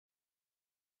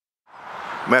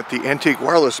I'm at the Antique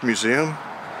Wireless Museum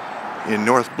in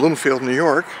North Bloomfield, New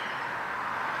York.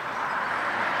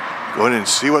 Go in and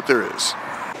see what there is.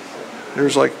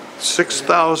 There's like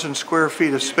 6,000 square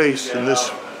feet of space in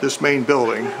this main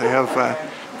building. They have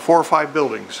 4 or 5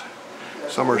 buildings.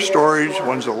 Some are storage,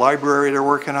 one's a library they're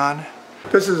working on.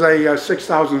 This is a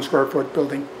 6,000 square foot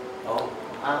building.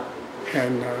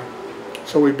 And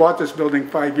so we bought this building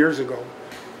 5 years ago.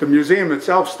 The museum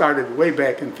itself started way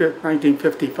back in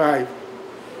 1955.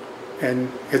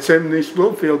 And it's in East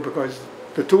Bloomfield because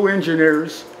the 2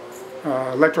 engineers,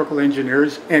 electrical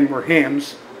engineers, and were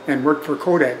hams and worked for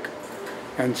Kodak.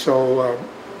 And so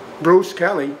Bruce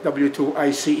Kelly,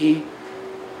 W2ICE,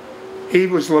 he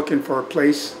was looking for a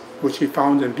place which he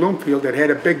found in Bloomfield that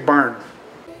had a big barn.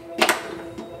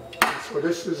 So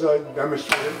this is a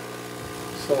demonstrator.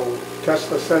 So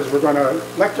Tesla says we're going to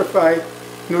electrify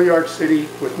New York City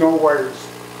with no wires.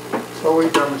 So we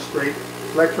demonstrate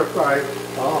electrified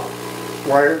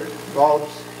wire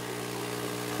bulbs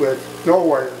with no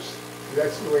wires.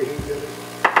 That's the way he did it.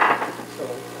 So,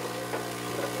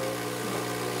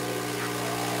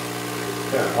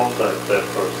 yeah, hold that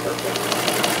for a second.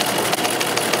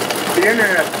 the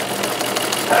internet.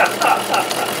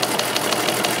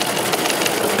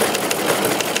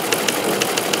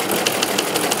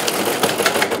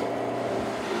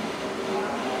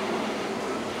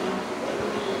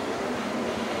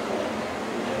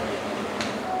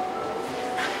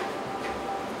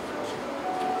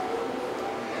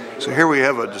 So here we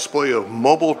have a display of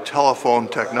mobile telephone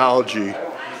technology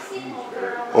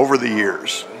over the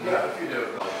years.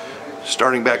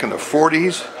 Starting back in the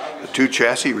 40s, the 2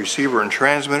 chassis, receiver and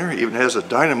transmitter, even has a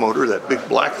dynamotor, that big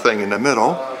black thing in the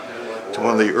middle, to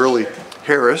one of the early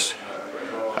Harris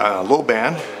low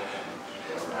band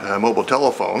mobile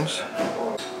telephones.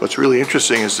 What's really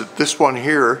interesting is that this one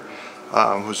here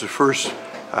was the first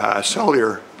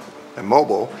cellular and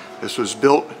mobile. This was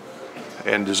built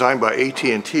and designed by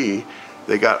AT&T.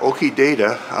 They got Oki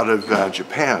data out of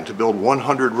Japan to build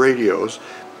 100 radios,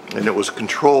 and it was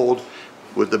controlled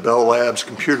with the Bell Labs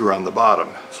computer on the bottom.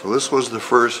 So this was the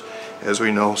first, as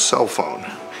we know, cell phone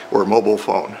or mobile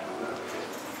phone.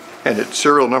 And it's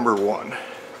serial number 1.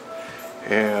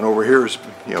 And over here is,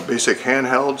 basic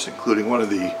handhelds, including one of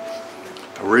the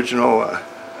original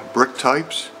brick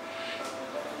types,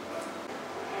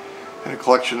 and a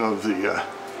collection of the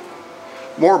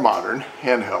more modern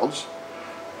handhelds,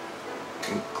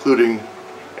 including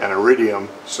an Iridium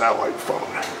satellite phone.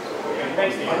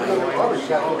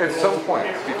 At some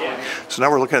point. So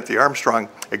now we're looking at the Armstrong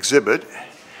exhibit,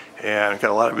 and got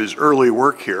a lot of his early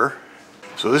work here.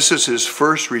 So this is his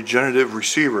first regenerative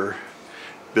receiver,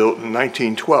 built in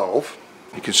 1912.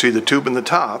 You can see the tube in the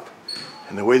top,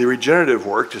 and the way the regenerative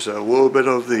worked is that a little bit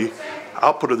of the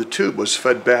output of the tube was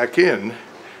fed back in,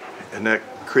 and that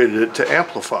created it to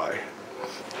amplify.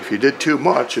 If you did too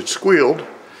much, it squealed,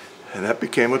 and that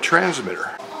became a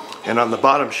transmitter. And on the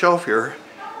bottom shelf here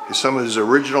is some of his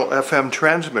original FM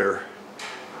transmitter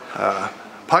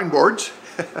pine boards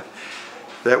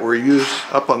that were used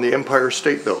up on the Empire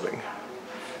State Building.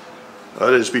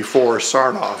 That is before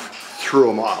Sarnoff threw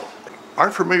them out.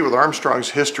 Aren't familiar with Armstrong's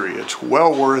history? It's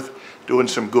well worth doing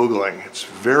some Googling. It's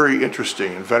very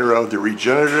interesting. Inventor of the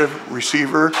regenerative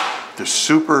receiver, the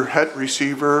super het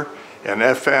receiver, and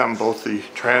FM, both the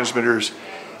transmitters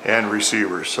and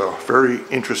receivers. So very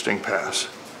interesting pass.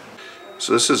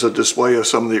 So this is a display of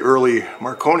some of the early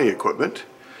Marconi equipment,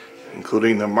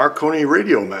 including the Marconi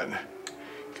radio men,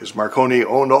 because Marconi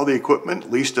owned all the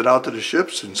equipment, leased it out to the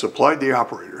ships, and supplied the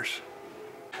operators.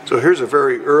 So here's a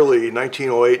very early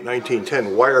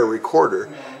 1908-1910 wire recorder,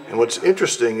 and what's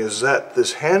interesting is that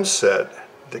this handset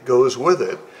that goes with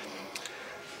it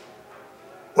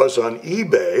was on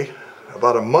eBay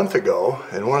about a month ago,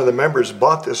 and one of the members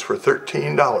bought this for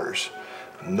 $13.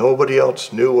 Nobody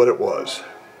else knew what it was.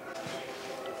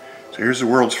 So here's the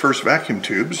world's first vacuum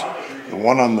tubes. The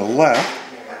one on the left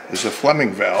is a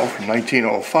Fleming valve from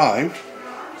 1905.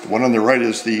 The one on the right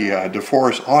is the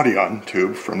DeForest Audion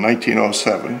tube from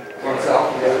 1907.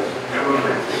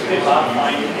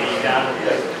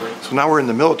 So now we're in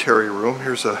the military room.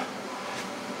 Here's a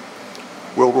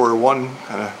World War I,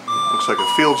 kind of looks like a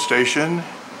field station.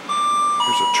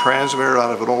 Here's a transmitter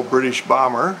out of an old British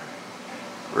bomber,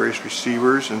 various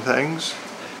receivers and things,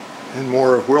 and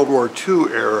more of World War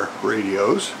II era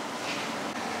radios.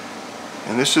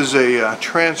 And this is a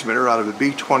transmitter out of a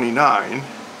B-29,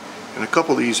 and a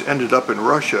couple of these ended up in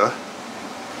Russia,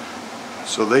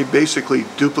 so they basically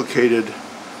duplicated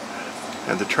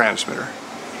the transmitter.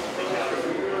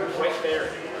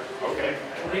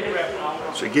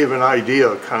 to give an idea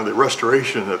of kind of the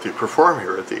restoration that they perform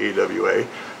here at the AWA,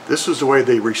 this is the way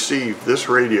they received this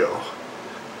radio.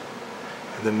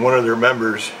 And then one of their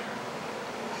members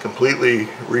completely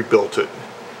rebuilt it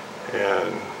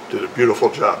and did a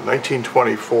beautiful job.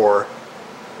 1924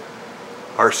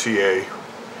 RCA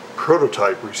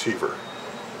prototype receiver.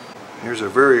 Here's a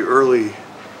very early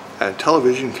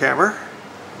television camera,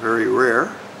 very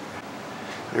rare.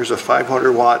 There's a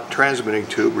 500 watt transmitting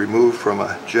tube removed from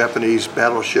a Japanese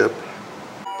battleship.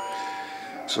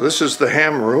 So this is the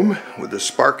ham room with the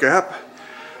spark gap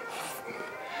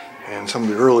and some of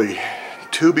the early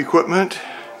tube equipment.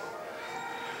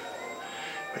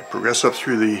 We progress up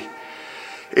through the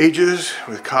ages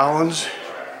with Collins.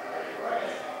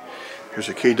 Here's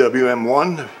a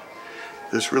KWM1.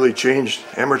 This really changed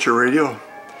amateur radio.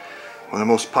 One of the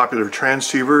most popular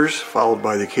transceivers, followed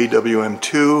by the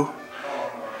KWM2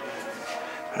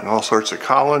 and all sorts of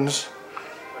Collins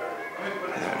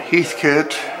and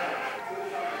Heathkit,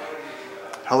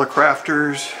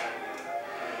 Helicrafters,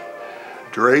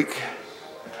 Drake,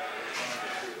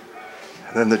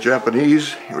 and then the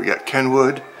Japanese. Here we got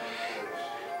Kenwood,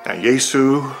 and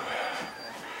Yaesu,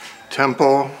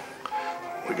 Tempo.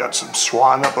 We got some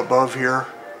Swan up above here.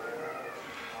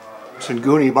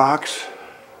 Singuni box,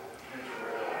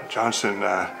 Johnson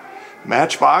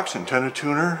Matchbox, antenna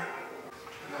tuner.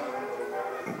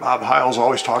 Bob Heil's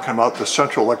always talking about the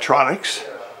central electronics.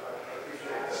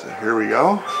 So here we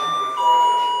go.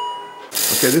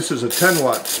 Okay, this is a 10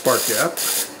 watt spark gap.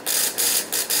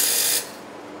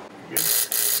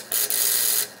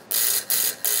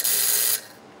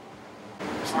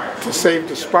 To save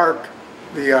the spark,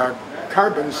 the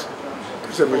carbons,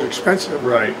 because it was expensive.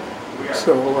 Right.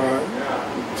 So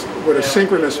with a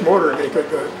synchronous motor, they could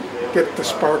get the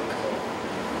spark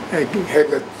and had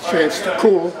the chance to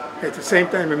cool. At the same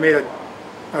time, it made a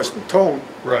tone.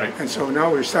 Right. And so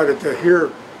now we started to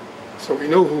hear, so we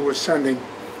knew who was sending.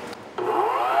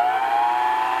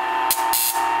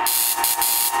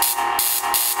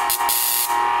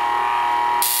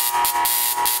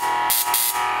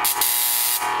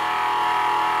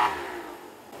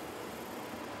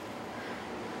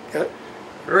 Yeah.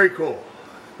 Very cool.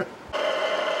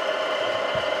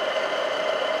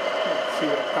 See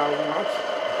 1,000 watts?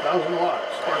 1,000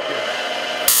 watts spark gap.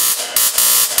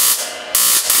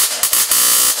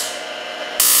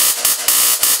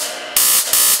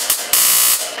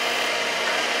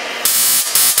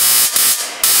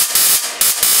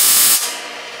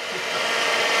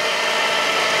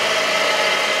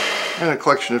 And a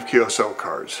collection of QSL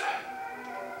cards.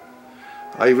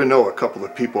 I even know a couple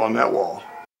of people on that wall.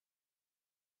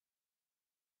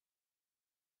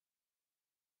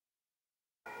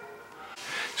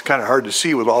 It's kind of hard to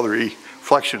see with all the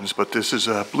reflections, but this is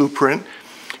a blueprint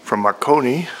from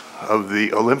Marconi of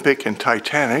the Olympic and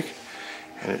Titanic,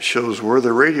 and it shows where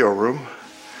the radio room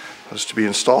was to be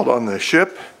installed on the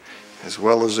ship, as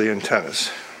well as the antennas.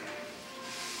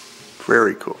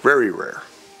 Very cool, very rare.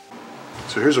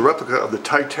 So here's a replica of the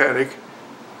Titanic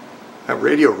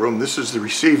radio room. This is the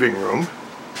receiving room.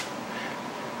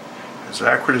 As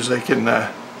accurate as they can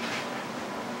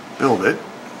build it.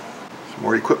 Some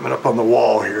more equipment up on the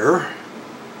wall here.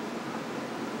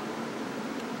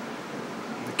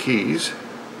 The keys.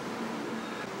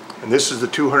 And this is the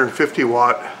 250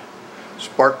 watt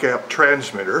spark gap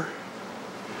transmitter.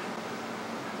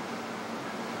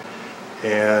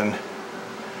 And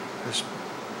these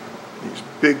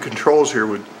big controls here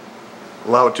would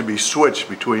allow it to be switched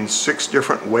between 6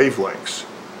 different wavelengths.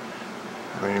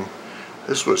 I mean,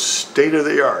 this was state of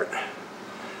the art.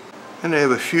 And they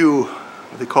have a few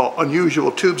what they call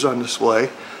unusual tubes on display.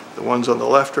 The ones on the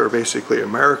left are basically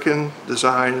American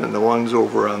design, and the ones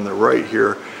over on the right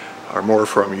here are more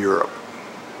from Europe.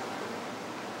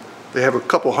 They have a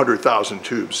couple 100,000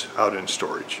 tubes out in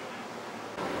storage.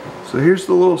 So here's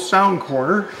the little sound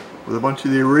corner with a bunch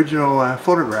of the original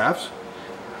photographs.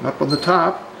 And up on the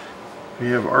top, we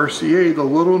have RCA, the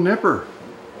Little Nipper.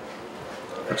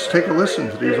 Let's take a listen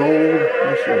to these old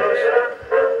machines.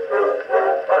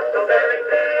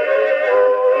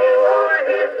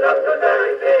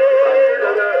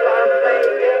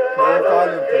 No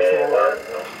volume control.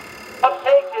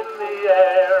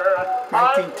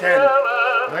 1910.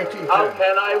 1910. How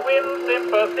can I win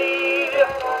sympathy?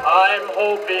 I'm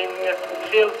hoping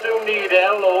she'll soon need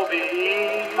LOV.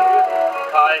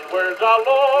 Kind words are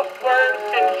lost words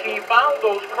since she found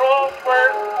those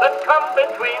crosswords that come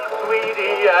between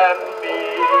Sweetie and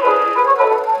me.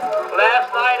 Last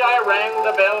night I rang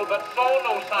the bell but saw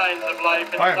no signs of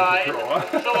life inside,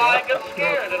 so I got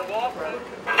scared and walked out.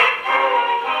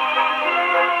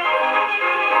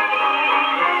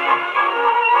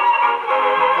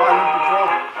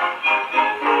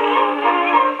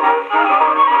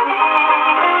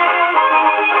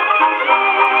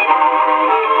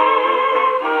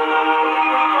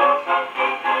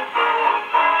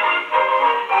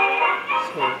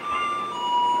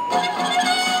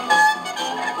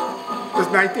 This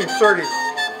is 1930.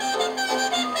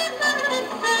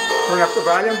 Turn up the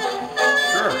volume.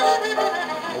 Sure.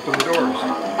 Open the doors.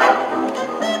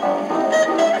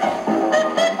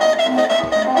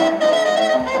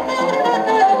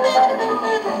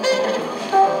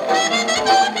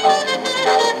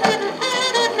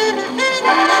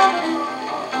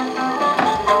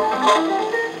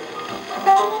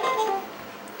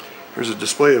 Here's a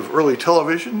display of early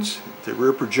televisions, the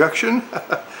rear projection.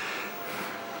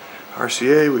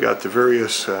 RCA, we got the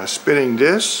various spinning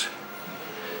discs.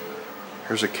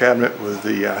 Here's a cabinet with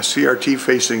the CRT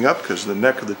facing up because the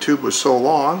neck of the tube was so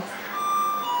long.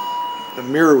 The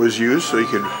mirror was used so you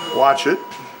could watch it.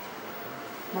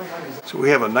 So we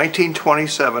have a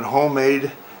 1927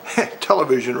 homemade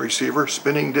television receiver,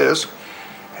 spinning disc,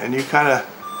 and you kind of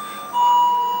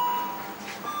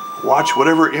watch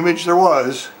whatever image there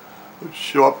was would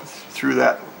show up through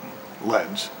that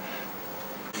lens.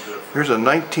 Here's a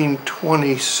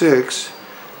 1926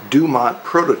 Dumont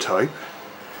prototype.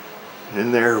 And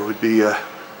in there would be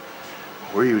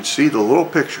where you would see the little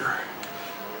picture.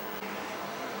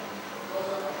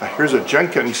 Here's a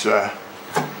Jenkins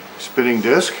spinning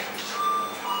disc,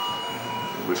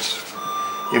 which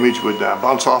image would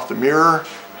bounce off the mirror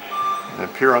and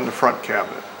appear on the front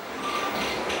cabinet.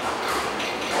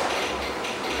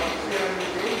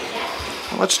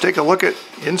 Let's take a look at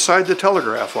inside the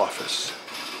Telegraph Office.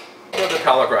 For the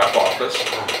Telegraph Office,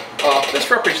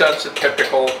 this represents a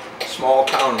typical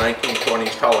small-town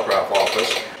 1920s telegraph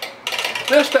office.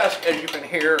 This desk, as you can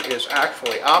hear, is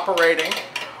actually operating.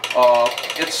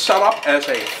 It's set up as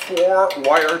a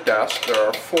 4-wire desk. There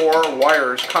are 4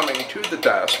 wires coming to the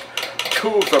desk. 2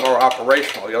 of them are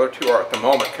operational. The other 2 are at the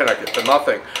moment connected to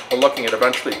nothing. We're looking at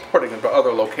eventually putting them to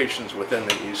other locations within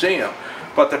the museum.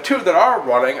 But the 2 that are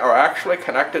running are actually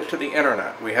connected to the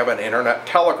internet. We have an internet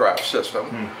telegraph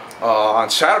system. On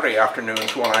Saturday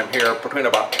afternoons when I'm here, between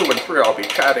about 2 and 3, I'll be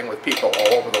chatting with people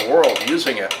all over the world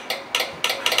using it.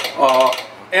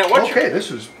 Okay, this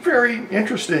is very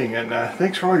interesting, and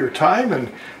thanks for all your time.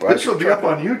 And this will be up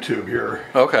on YouTube here.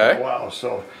 Okay. In a while,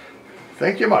 so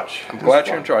thank you much. I'm glad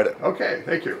you enjoyed it. Okay,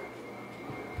 thank you.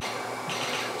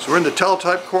 So we're in the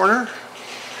teletype corner.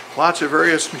 Lots of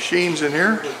various machines in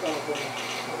here.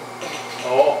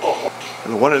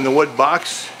 And the one in the wood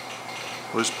box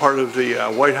was part of the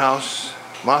White House,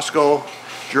 Moscow,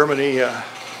 Germany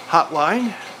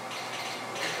hotline.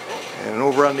 And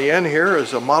over on the end here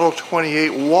is a Model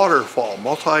 28 waterfall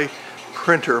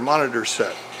multi-printer monitor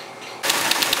set.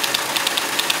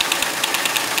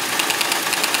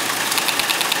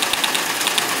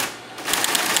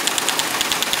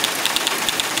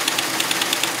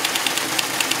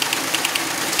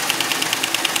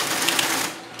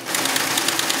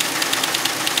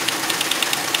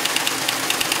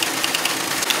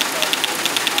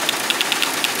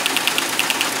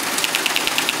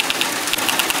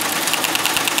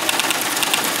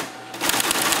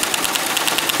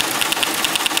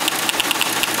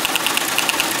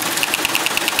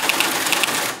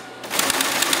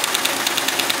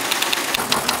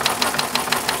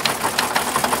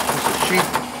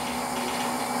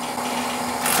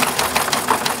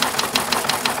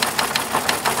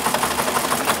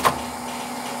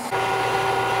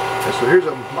 So here's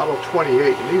a Model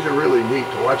 28, and these are really neat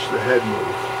to watch the head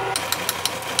move.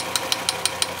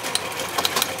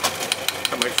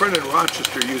 And my friend in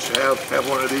Rochester used to have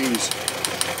one of these.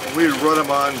 And we would run them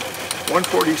on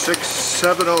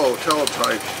 14670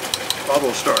 teletype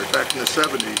bubble start back in the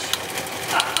 70s.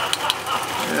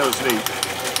 And that was neat.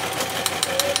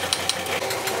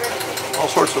 All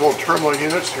sorts of old terminal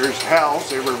units. Here's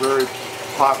HALs, they were very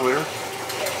popular.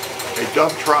 A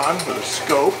Dovetron with a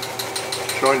scope,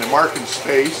 showing the mark in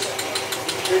space,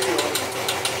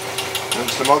 and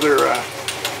some other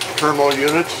terminal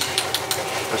units.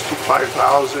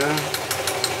 ST5000,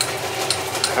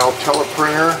 HAL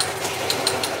teleprinter.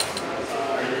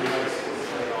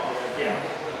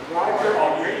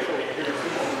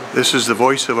 This is the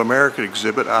Voice of America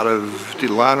exhibit out of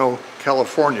Delano,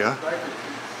 California.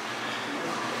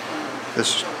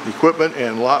 This equipment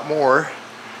and a lot more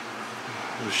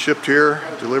was shipped here,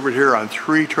 delivered here on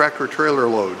 3 tractor trailer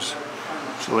loads.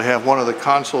 So they have one of the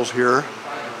consoles here,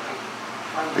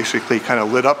 basically kind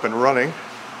of lit up and running.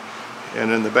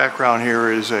 And in the background here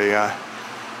is a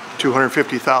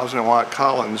 250,000 watt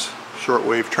Collins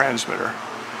shortwave transmitter.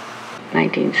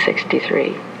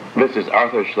 1963. This is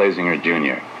Arthur Schlesinger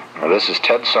Jr. This is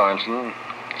Ted Sorensen,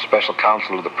 Special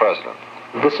Counsel to the President.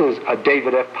 This is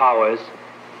David F. Powers,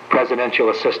 Presidential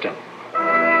Assistant.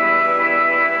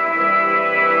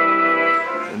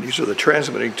 And these are the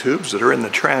transmitting tubes that are in the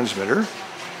transmitter.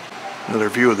 Another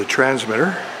view of the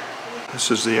transmitter.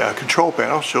 This is the control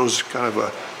panel. Shows kind of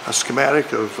a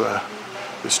schematic of the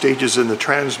stages in the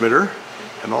transmitter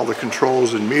and all the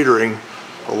controls and metering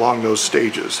along those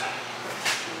stages.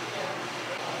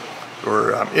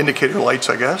 Or indicator lights,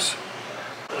 I guess.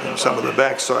 And some of the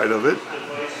back side of it.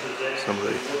 Some of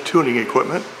the tuning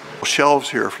equipment. Shelves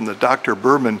here from the Dr.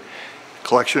 Berman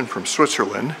collection from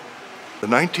Switzerland. The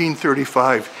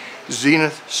 1935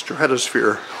 Zenith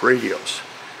Stratosphere radios.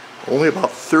 Only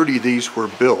about 30 of these were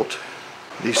built.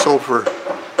 These sold for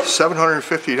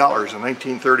 $750 in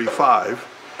 1935.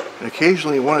 And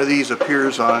occasionally one of these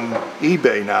appears on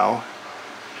eBay now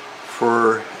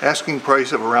for asking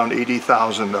price of around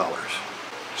 $80,000.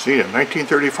 Zenith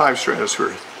 1935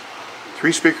 Stratosphere.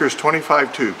 3 speakers,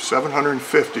 25 tubes,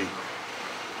 $750.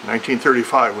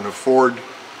 1935 when a Ford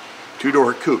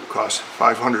two-door coupe cost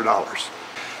 $500.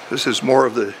 This is more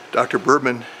of the Dr.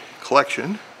 Berman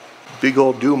collection. Big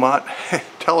old Dumont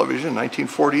television,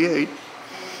 1948.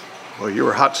 Well, you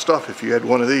were hot stuff if you had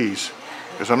one of these,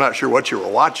 because I'm not sure what you were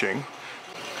watching.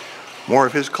 More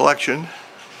of his collection.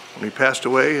 When he passed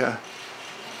away,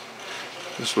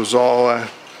 this was all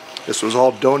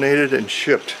donated and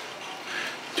shipped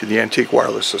to the Antique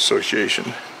Wireless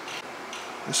Association.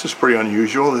 This is pretty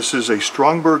unusual. This is a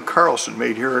Stromberg Carlson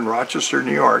made here in Rochester,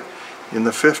 New York in the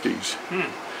 50s.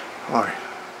 All right.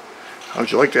 How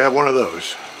would you like to have one of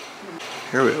those?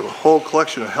 Here we have a whole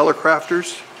collection of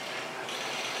Helicrafters.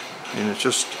 And it's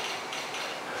just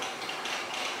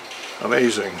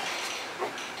amazing.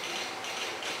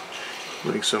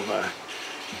 Including some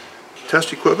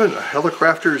test equipment, a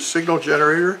Helicrafter signal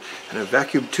generator, and a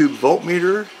vacuum tube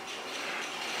voltmeter.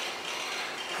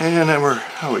 And then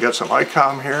we got some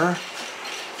ICOM here.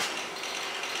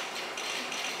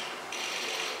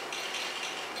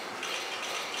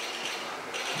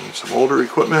 And some older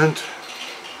equipment.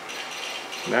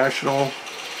 National.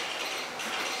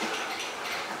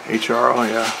 HRO,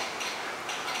 yeah.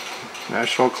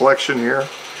 National collection here.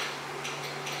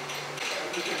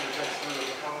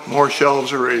 More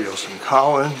shelves of radios. Some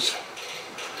Collins.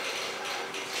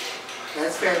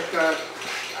 That's that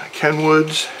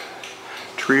Kenwoods.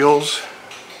 Trios,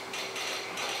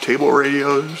 table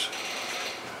radios,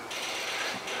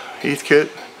 Heathkit,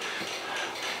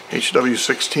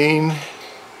 HW16,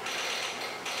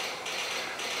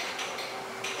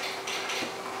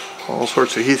 all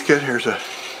sorts of Heathkit. Here's a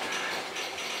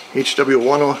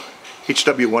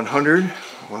HW100,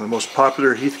 one of the most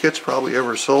popular Heathkits probably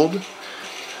ever sold.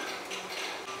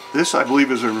 This, I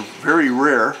believe, is a very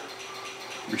rare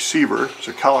receiver. It's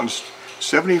a Collins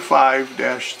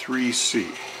 75-3C.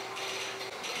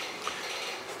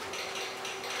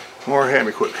 More ham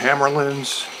equipment,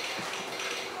 Hammerlands.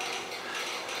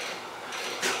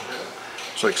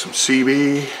 It's like some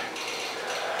CB.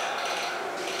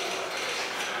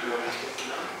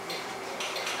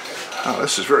 Oh,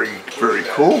 this is very, very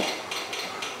cool.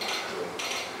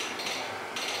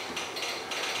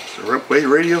 It's the way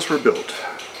radios were built.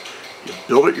 You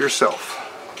build it yourself.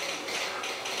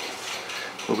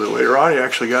 A little bit later on, he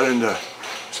actually got into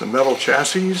some metal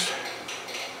chassis.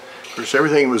 Of course,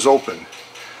 everything was open.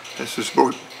 This is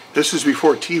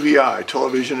before TVI,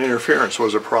 television interference,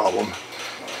 was a problem.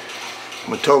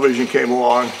 When television came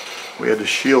along, we had to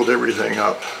shield everything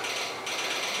up.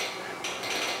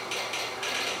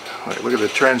 All right, look at the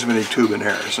transmitting tube in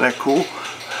there. Isn't that cool?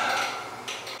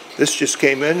 This just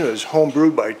came in. It was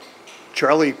homebrewed by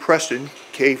Charlie Preston,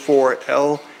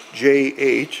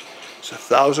 K4LJH. It's a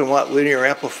 1,000-watt linear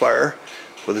amplifier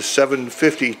with a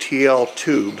 750 TL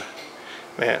tube.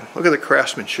 Man, look at the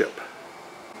craftsmanship.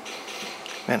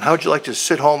 Man, how would you like to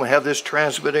sit home and have this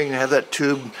transmitting and have that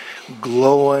tube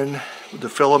glowing with the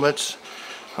filaments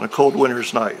on a cold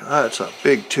winter's night? That's a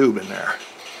big tube in there.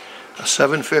 A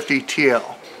 750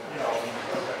 TL.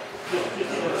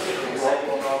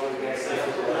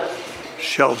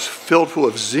 Shelves filled full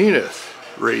of Zenith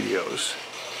radios,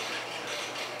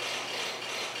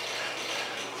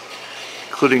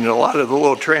 including a lot of the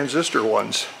little transistor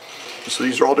ones. So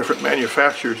these are all different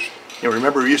manufacturers. You know,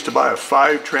 remember we used to buy a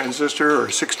 5 transistor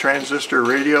or 6 transistor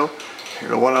radio?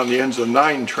 Here's one on the ends of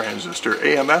 9 transistor,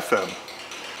 AM FM.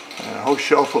 And a whole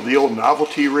shelf of the old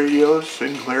novelty radios,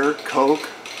 Sinclair, Coke,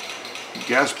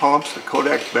 gas pumps, a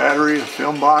Kodak battery, a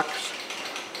film box,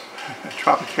 a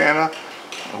Tropicana,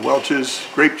 a Welch's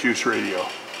grape juice radio.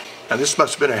 Now this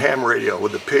must have been a ham radio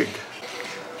with the pig.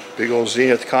 Big old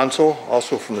Zenith console,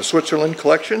 also from the Switzerland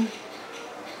collection.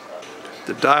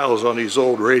 The dials on these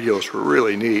old radios were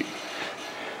really neat.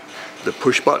 The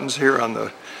push buttons here on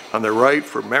the right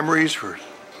for memories, for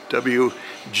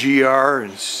WGR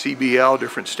and CBL,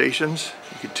 different stations.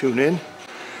 You could tune in.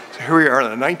 So here we are in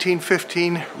the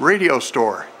 1915 radio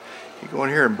store You go in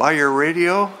here and buy your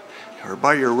radio, or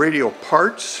buy your radio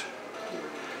parts.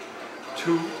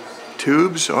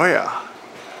 Tubes, oh yeah.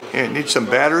 And need some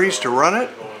batteries to run it.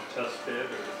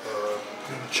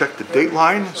 Check the date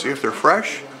line, see if they're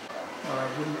fresh.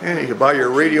 And you can buy your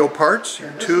radio parts,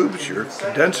 your tubes, your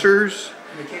condensers,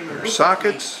 your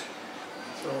sockets.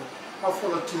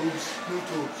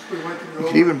 You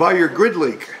can even buy your grid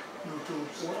leak.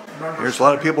 There's a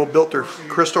lot of people who built their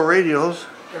crystal radios,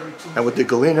 and with the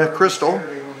Galena crystal,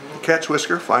 the cat's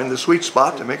whisker, find the sweet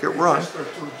spot to make it run.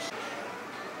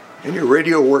 And your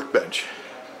radio workbench.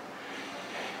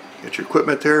 Get your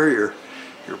equipment there, your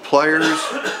pliers.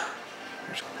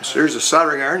 There's a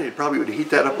soldering iron. You probably would heat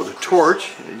that up with a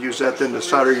torch and use that then to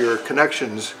solder your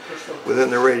connections within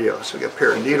the radio. So you got a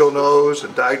pair of needle nose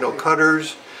and diagonal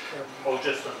cutters,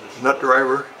 nut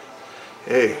driver.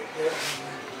 Hey,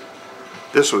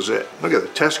 this was it. Look at the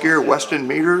test gear, Weston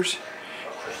meters.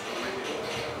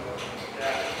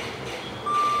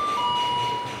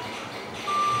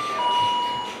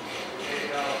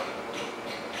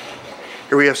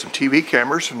 Here we have some TV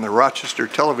cameras from the Rochester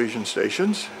television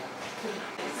stations.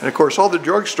 And of course all the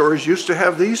drugstores used to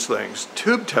have these things,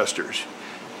 tube testers.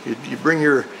 You bring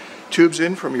your tubes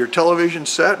in from your television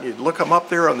set and you'd look them up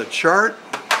there on the chart.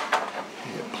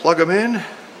 You'd plug them in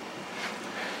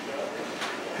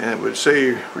and it would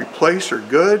say replace or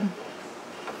good.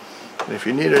 And if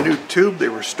you need a new tube, they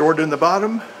were stored in the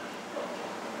bottom.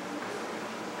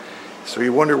 So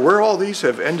you wonder where all these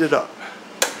have ended up.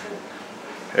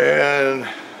 And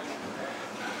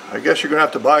I guess you're going to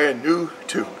have to buy a new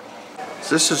tube.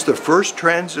 This is the first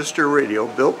transistor radio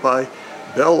built by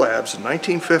Bell Labs in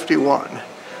 1951.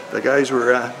 The guys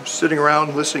were sitting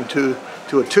around listening to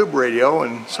a tube radio,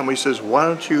 and somebody says, why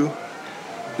don't you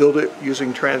build it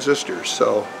using transistors?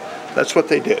 So that's what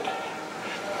they did.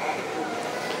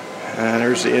 And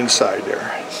there's the inside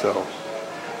there. So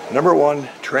 #1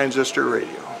 transistor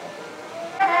radio.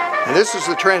 And this is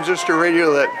the transistor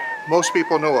radio that most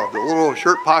people know of, the little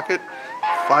shirt pocket,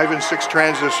 5 and 6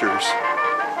 transistors.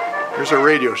 Here's a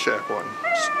Radio Shack one,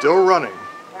 still running.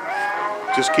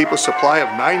 Just keep a supply of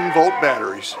 9-volt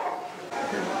batteries.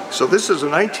 So this is a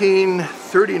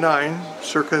 1939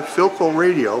 circa Philco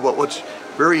radio, but what's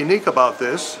very unique about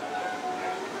this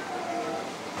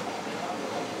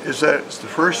is that it's the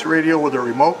first radio with a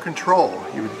remote control.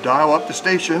 You would dial up the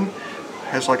station,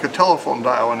 has like a telephone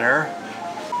dial in there,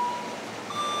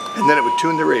 and then it would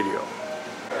tune the radio.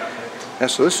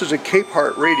 And so this is a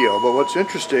Capehart radio, but what's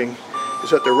interesting is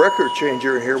that the record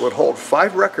changer in here would hold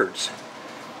 5 records,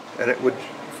 and it would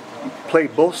play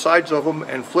both sides of them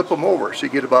and flip them over, so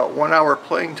you get about 1 hour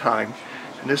playing time.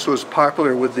 And this was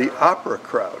popular with the opera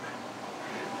crowd.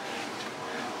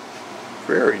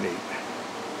 Very neat.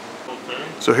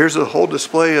 So here's a whole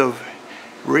display of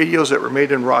radios that were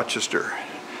made in Rochester.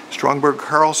 Strongberg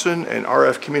Carlson and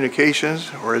RF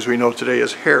Communications, or as we know today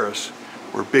as Harris,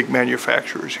 were big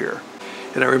manufacturers here.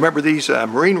 And I remember these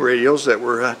marine radios that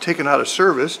were taken out of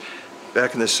service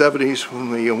back in the 70s when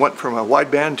we went from a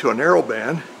wideband to a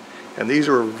narrowband. And these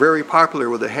were very popular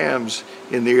with the hams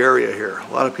in the area here.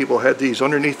 A lot of people had these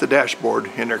underneath the dashboard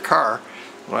in their car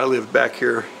when I lived back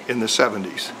here in the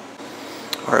 70s.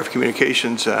 RF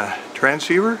Communications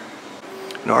transceiver.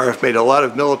 And RF made a lot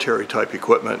of military type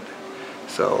equipment.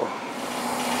 So